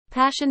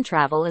Passion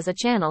Travel is a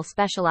channel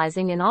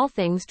specializing in all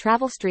things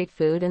travel street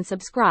food, and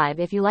subscribe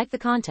if you like the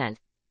content.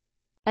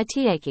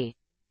 Attieke.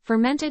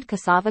 Fermented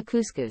cassava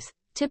couscous,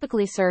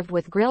 typically served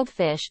with grilled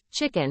fish,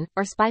 chicken,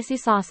 or spicy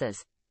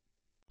sauces.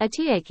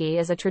 Attieke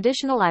is a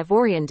traditional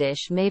Ivorian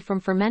dish made from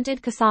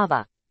fermented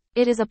cassava.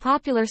 It is a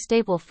popular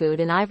staple food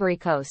in Ivory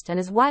Coast and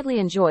is widely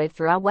enjoyed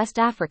throughout West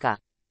Africa.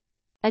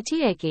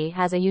 Attieke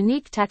has a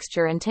unique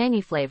texture and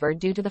tangy flavor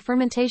due to the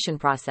fermentation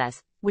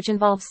process, which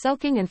involves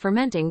soaking and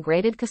fermenting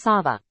grated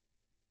cassava.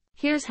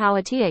 Here's how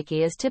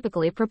attieke is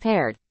typically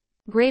prepared.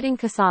 Grating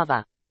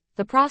cassava.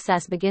 The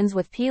process begins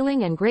with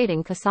peeling and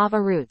grating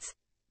cassava roots.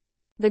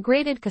 The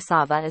grated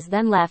cassava is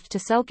then left to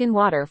soak in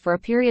water for a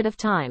period of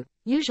time,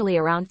 usually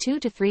around 2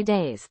 to 3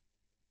 days.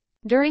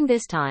 During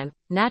this time,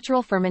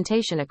 natural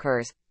fermentation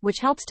occurs,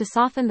 which helps to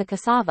soften the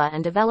cassava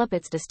and develop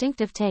its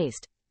distinctive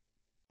taste.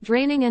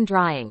 Draining and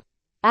drying.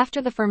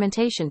 After the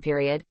fermentation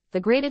period, the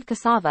grated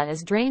cassava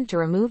is drained to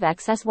remove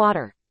excess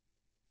water.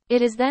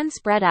 It is then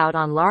spread out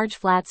on large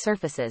flat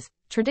surfaces,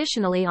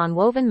 traditionally on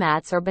woven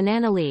mats or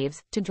banana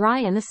leaves, to dry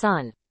in the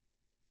sun.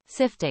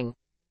 Sifting.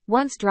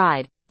 Once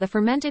dried, the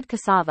fermented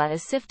cassava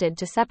is sifted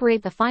to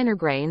separate the finer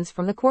grains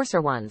from the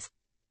coarser ones.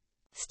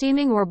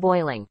 Steaming or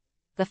boiling.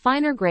 The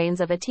finer grains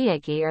of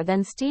attieke are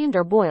then steamed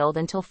or boiled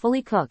until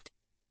fully cooked.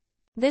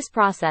 This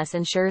process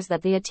ensures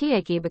that the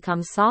attieke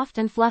becomes soft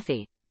and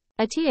fluffy.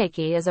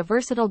 Attieke is a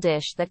versatile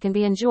dish that can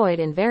be enjoyed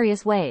in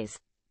various ways.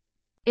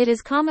 It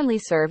is commonly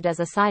served as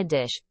a side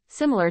dish,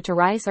 similar to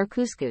rice or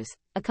couscous,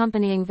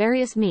 accompanying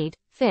various meat,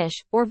 fish,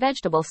 or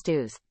vegetable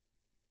stews.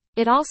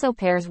 It also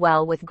pairs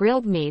well with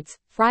grilled meats,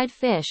 fried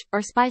fish,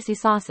 or spicy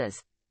sauces.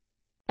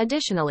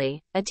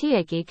 Additionally,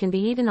 attieke can be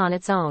eaten on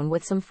its own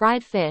with some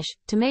fried fish,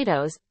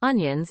 tomatoes,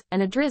 onions,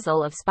 and a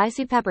drizzle of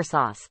spicy pepper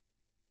sauce.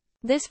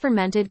 This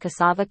fermented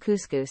cassava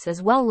couscous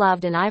is well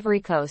loved in Ivory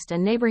Coast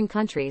and neighboring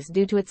countries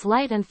due to its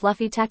light and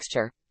fluffy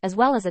texture, as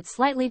well as its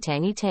slightly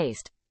tangy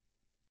taste.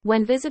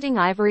 When visiting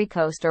Ivory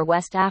Coast or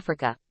West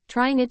Africa,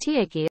 trying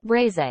attieke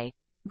braisé,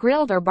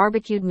 grilled or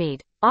barbecued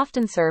meat,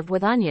 often served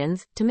with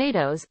onions,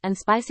 tomatoes, and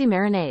spicy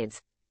marinades.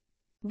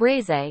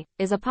 Braisé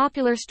is a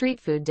popular street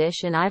food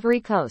dish in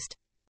Ivory Coast.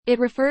 It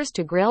refers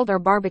to grilled or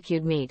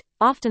barbecued meat,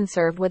 often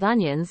served with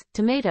onions,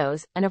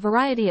 tomatoes, and a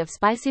variety of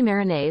spicy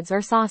marinades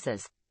or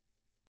sauces.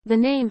 The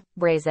name,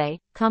 braisé,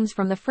 comes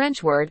from the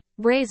French word,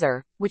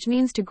 braiser, which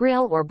means to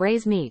grill or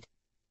braise meat.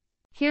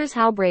 Here's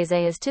how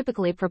braisé is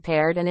typically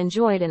prepared and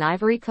enjoyed in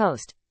Ivory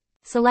Coast.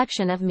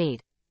 Selection of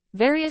meat.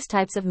 Various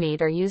types of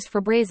meat are used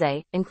for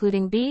braisé,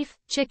 including beef,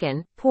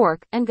 chicken,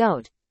 pork, and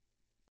goat.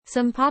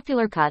 Some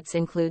popular cuts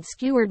include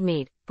skewered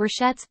meat,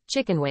 brochettes,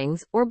 chicken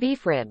wings, or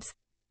beef ribs.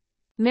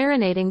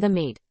 Marinating the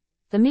meat.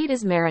 The meat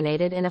is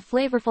marinated in a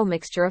flavorful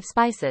mixture of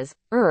spices,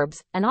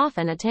 herbs, and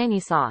often a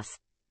tangy sauce.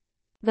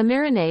 The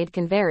marinade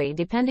can vary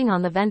depending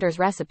on the vendor's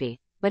recipe,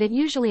 but it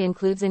usually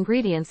includes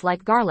ingredients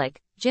like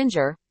garlic,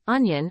 ginger,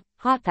 onion,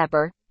 hot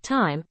pepper,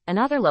 thyme, and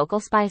other local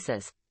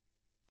spices.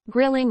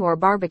 Grilling or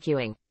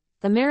barbecuing.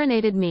 The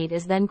marinated meat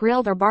is then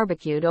grilled or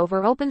barbecued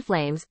over open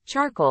flames,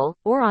 charcoal,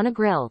 or on a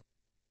grill.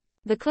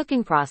 The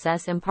cooking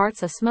process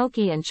imparts a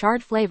smoky and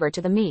charred flavor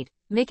to the meat,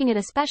 making it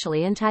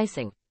especially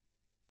enticing.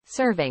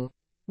 Serving.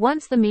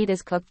 Once the meat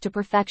is cooked to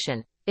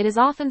perfection, it is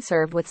often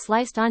served with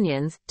sliced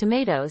onions,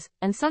 tomatoes,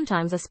 and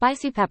sometimes a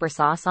spicy pepper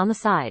sauce on the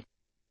side.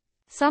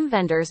 Some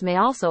vendors may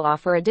also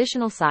offer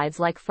additional sides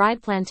like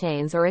fried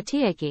plantains or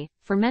attieke,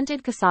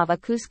 fermented cassava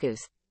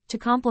couscous, to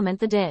complement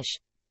the dish.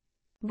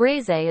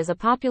 Braisé is a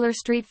popular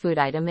street food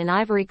item in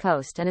Ivory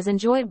Coast and is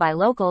enjoyed by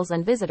locals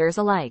and visitors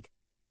alike.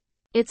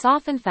 It's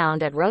often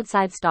found at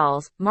roadside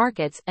stalls,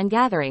 markets, and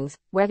gatherings,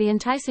 where the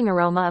enticing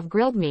aroma of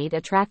grilled meat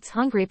attracts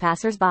hungry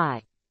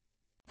passers-by.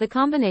 The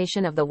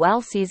combination of the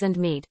well-seasoned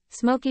meat,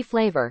 smoky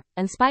flavor,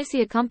 and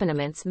spicy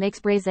accompaniments makes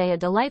braisé a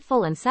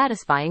delightful and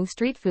satisfying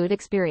street food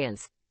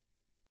experience.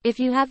 If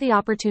you have the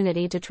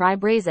opportunity to try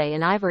braisé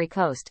in Ivory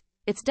Coast,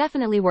 it's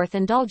definitely worth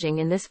indulging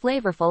in this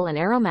flavorful and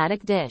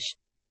aromatic dish.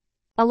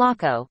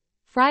 Alloco.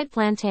 Fried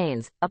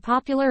plantains, a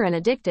popular and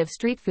addictive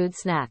street food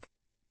snack.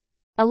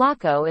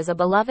 Alloco is a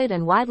beloved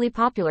and widely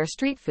popular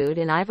street food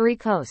in Ivory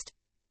Coast.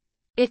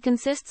 It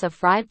consists of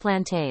fried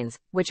plantains,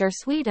 which are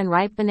sweet and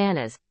ripe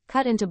bananas,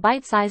 cut into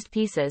bite-sized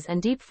pieces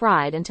and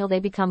deep-fried until they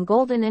become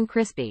golden and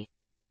crispy.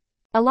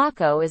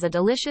 Alloco is a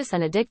delicious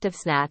and addictive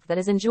snack that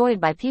is enjoyed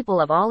by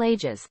people of all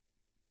ages.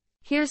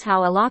 Here's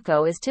how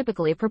alloco is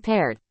typically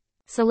prepared.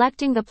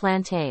 Selecting the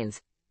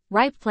plantains.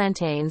 Ripe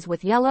plantains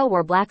with yellow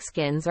or black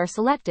skins are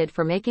selected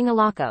for making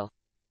alloco.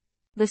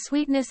 The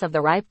sweetness of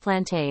the ripe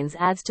plantains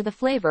adds to the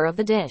flavor of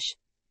the dish.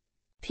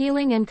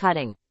 Peeling and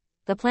cutting.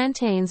 The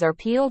plantains are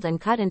peeled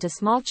and cut into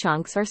small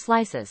chunks or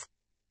slices.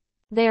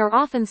 They are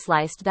often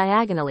sliced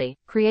diagonally,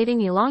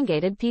 creating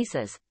elongated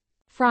pieces.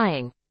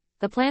 Frying.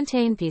 The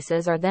plantain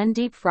pieces are then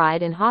deep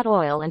fried in hot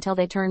oil until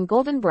they turn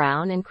golden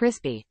brown and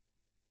crispy.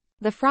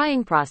 The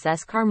frying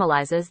process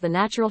caramelizes the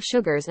natural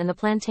sugars in the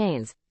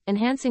plantains,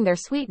 enhancing their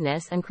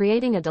sweetness and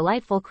creating a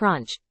delightful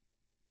crunch.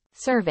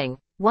 Serving.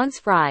 Once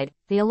fried,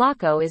 the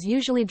alloco is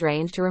usually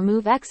drained to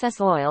remove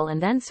excess oil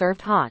and then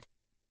served hot.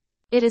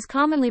 It is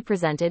commonly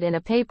presented in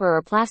a paper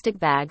or plastic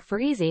bag for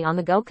easy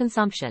on-the-go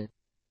consumption.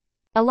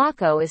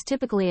 Alloco is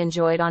typically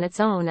enjoyed on its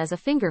own as a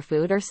finger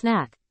food or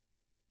snack.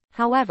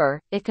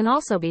 However, it can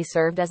also be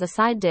served as a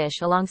side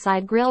dish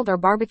alongside grilled or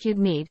barbecued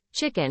meat,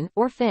 chicken,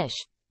 or fish.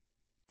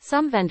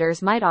 Some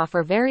vendors might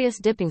offer various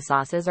dipping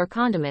sauces or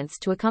condiments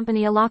to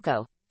accompany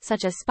alloco,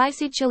 such as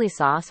spicy chili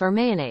sauce or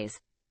mayonnaise.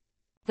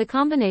 The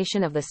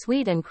combination of the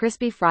sweet and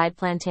crispy fried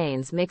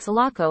plantains makes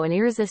alloco an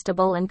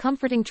irresistible and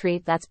comforting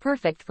treat that's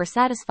perfect for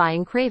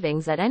satisfying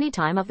cravings at any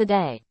time of the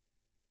day.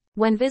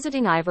 When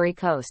visiting Ivory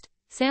Coast,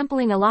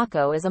 sampling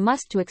alloco is a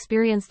must to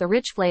experience the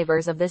rich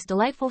flavors of this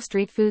delightful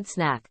street food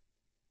snack.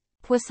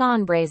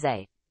 Poisson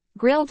Braisé.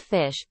 Grilled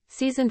fish,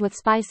 seasoned with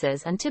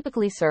spices and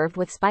typically served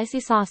with spicy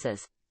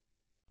sauces.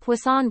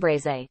 Poisson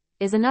Braisé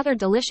is another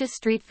delicious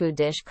street food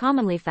dish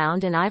commonly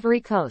found in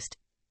Ivory Coast.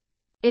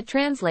 It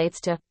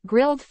translates to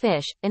grilled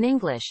fish in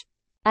English.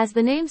 As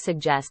the name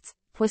suggests,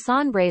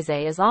 Poisson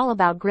Braisé is all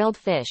about grilled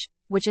fish,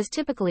 which is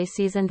typically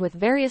seasoned with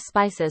various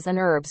spices and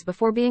herbs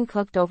before being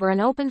cooked over an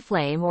open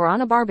flame or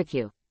on a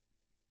barbecue.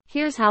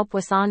 Here's how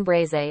Poisson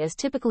Braisé is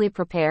typically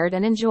prepared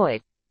and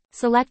enjoyed.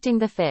 Selecting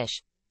the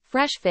fish.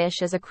 Fresh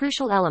fish is a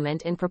crucial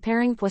element in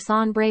preparing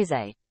Poisson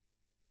Braisé.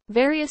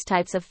 Various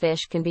types of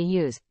fish can be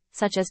used,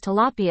 such as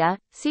tilapia,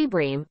 sea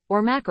bream,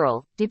 or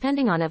mackerel,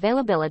 depending on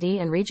availability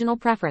and regional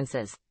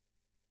preferences.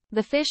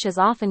 The fish is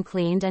often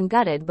cleaned and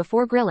gutted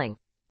before grilling.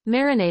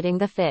 Marinating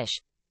the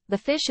fish. The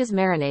fish is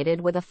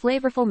marinated with a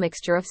flavorful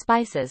mixture of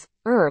spices,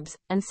 herbs,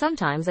 and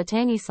sometimes a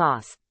tangy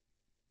sauce.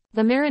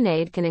 The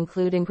marinade can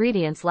include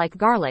ingredients like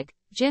garlic,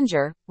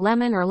 ginger,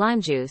 lemon or lime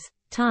juice,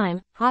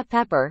 thyme, hot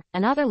pepper,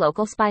 and other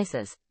local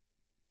spices.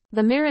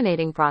 The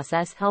marinating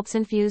process helps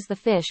infuse the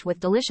fish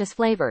with delicious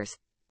flavors.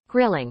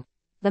 Grilling.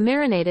 The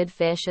marinated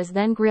fish is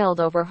then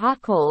grilled over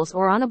hot coals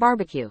or on a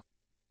barbecue.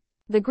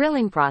 The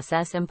grilling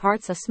process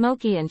imparts a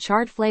smoky and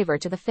charred flavor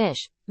to the fish,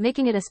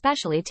 making it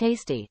especially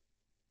tasty.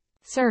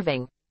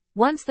 Serving.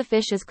 Once the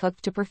fish is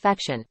cooked to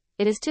perfection,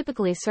 it is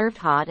typically served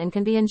hot and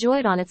can be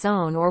enjoyed on its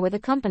own or with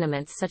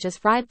accompaniments such as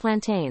fried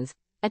plantains,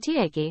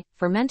 attieke,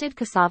 fermented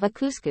cassava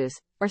couscous,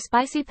 or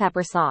spicy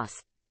pepper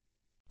sauce.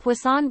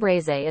 Poisson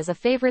Braisé is a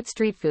favorite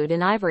street food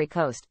in Ivory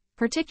Coast,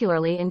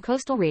 particularly in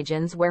coastal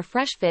regions where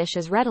fresh fish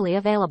is readily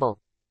available.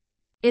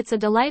 It's a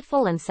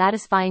delightful and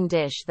satisfying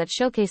dish that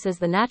showcases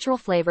the natural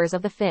flavors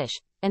of the fish,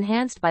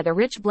 enhanced by the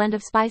rich blend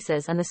of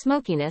spices and the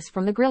smokiness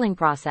from the grilling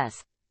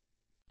process.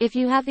 If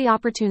you have the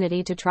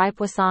opportunity to try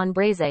Poisson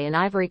Braisé in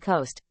Ivory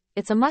Coast,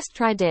 it's a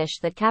must-try dish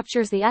that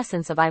captures the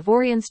essence of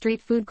Ivorian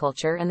street food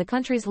culture and the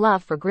country's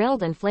love for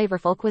grilled and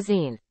flavorful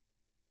cuisine.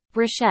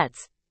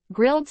 Brochettes.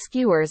 Grilled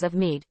skewers of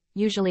meat,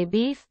 usually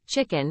beef,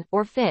 chicken,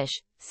 or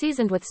fish,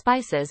 seasoned with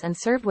spices and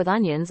served with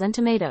onions and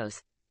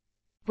tomatoes.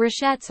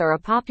 Brochettes are a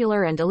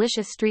popular and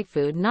delicious street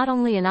food not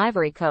only in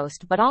Ivory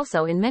Coast but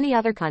also in many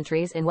other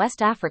countries in West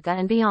Africa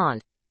and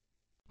beyond.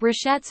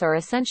 Brochettes are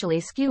essentially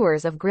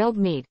skewers of grilled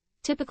meat,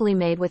 typically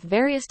made with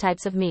various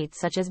types of meat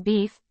such as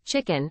beef,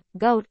 chicken,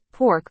 goat,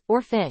 pork,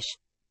 or fish.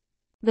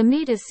 The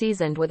meat is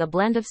seasoned with a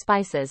blend of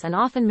spices and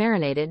often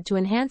marinated to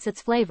enhance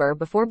its flavor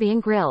before being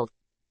grilled.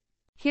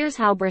 Here's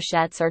how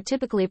brochettes are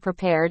typically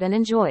prepared and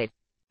enjoyed.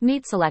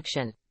 Meat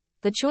selection.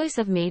 The choice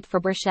of meat for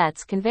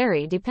brochettes can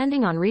vary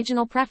depending on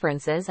regional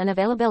preferences and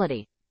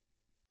availability.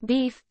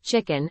 Beef,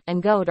 chicken,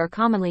 and goat are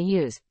commonly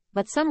used,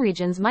 but some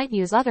regions might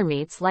use other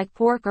meats like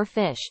pork or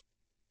fish.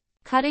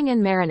 Cutting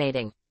and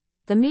marinating.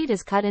 The meat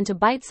is cut into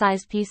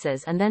bite-sized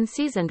pieces and then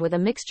seasoned with a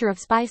mixture of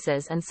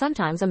spices and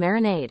sometimes a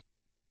marinade.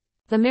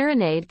 The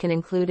marinade can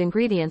include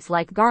ingredients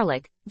like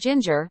garlic,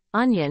 ginger,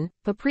 onion,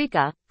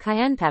 paprika,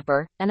 cayenne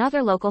pepper, and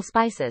other local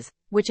spices,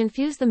 which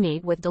infuse the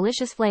meat with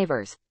delicious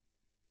flavors.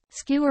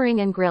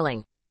 Skewering and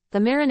grilling. The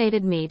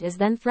marinated meat is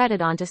then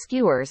threaded onto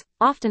skewers,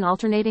 often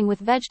alternating with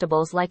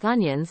vegetables like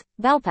onions,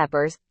 bell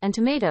peppers, and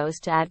tomatoes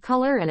to add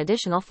color and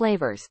additional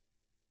flavors.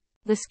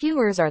 The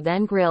skewers are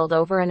then grilled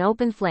over an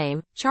open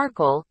flame,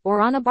 charcoal, or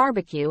on a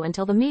barbecue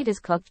until the meat is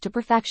cooked to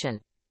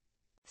perfection.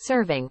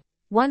 Serving.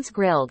 Once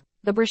grilled,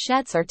 the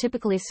brochettes are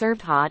typically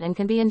served hot and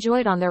can be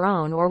enjoyed on their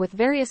own or with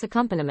various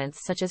accompaniments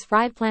such as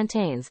fried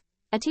plantains,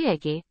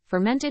 attieke,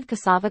 fermented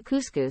cassava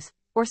couscous,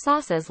 or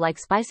sauces like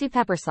spicy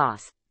pepper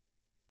sauce.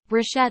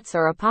 Brochettes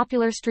are a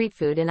popular street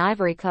food in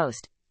Ivory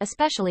Coast,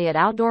 especially at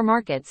outdoor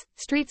markets,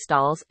 street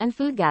stalls, and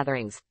food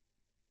gatherings.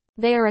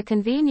 They are a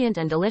convenient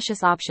and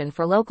delicious option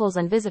for locals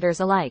and visitors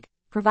alike,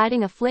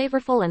 providing a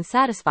flavorful and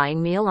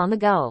satisfying meal on the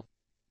go.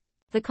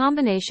 The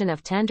combination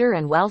of tender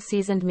and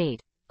well-seasoned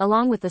meat,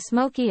 along with the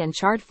smoky and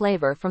charred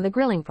flavor from the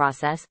grilling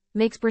process,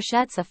 makes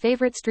brochettes a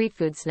favorite street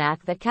food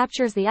snack that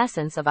captures the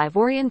essence of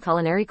Ivorian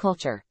culinary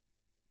culture.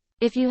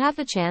 If you have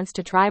the chance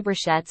to try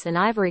brochettes in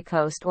Ivory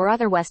Coast or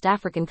other West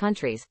African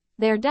countries,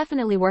 they are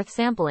definitely worth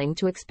sampling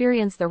to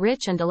experience the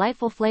rich and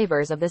delightful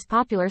flavors of this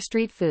popular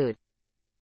street food.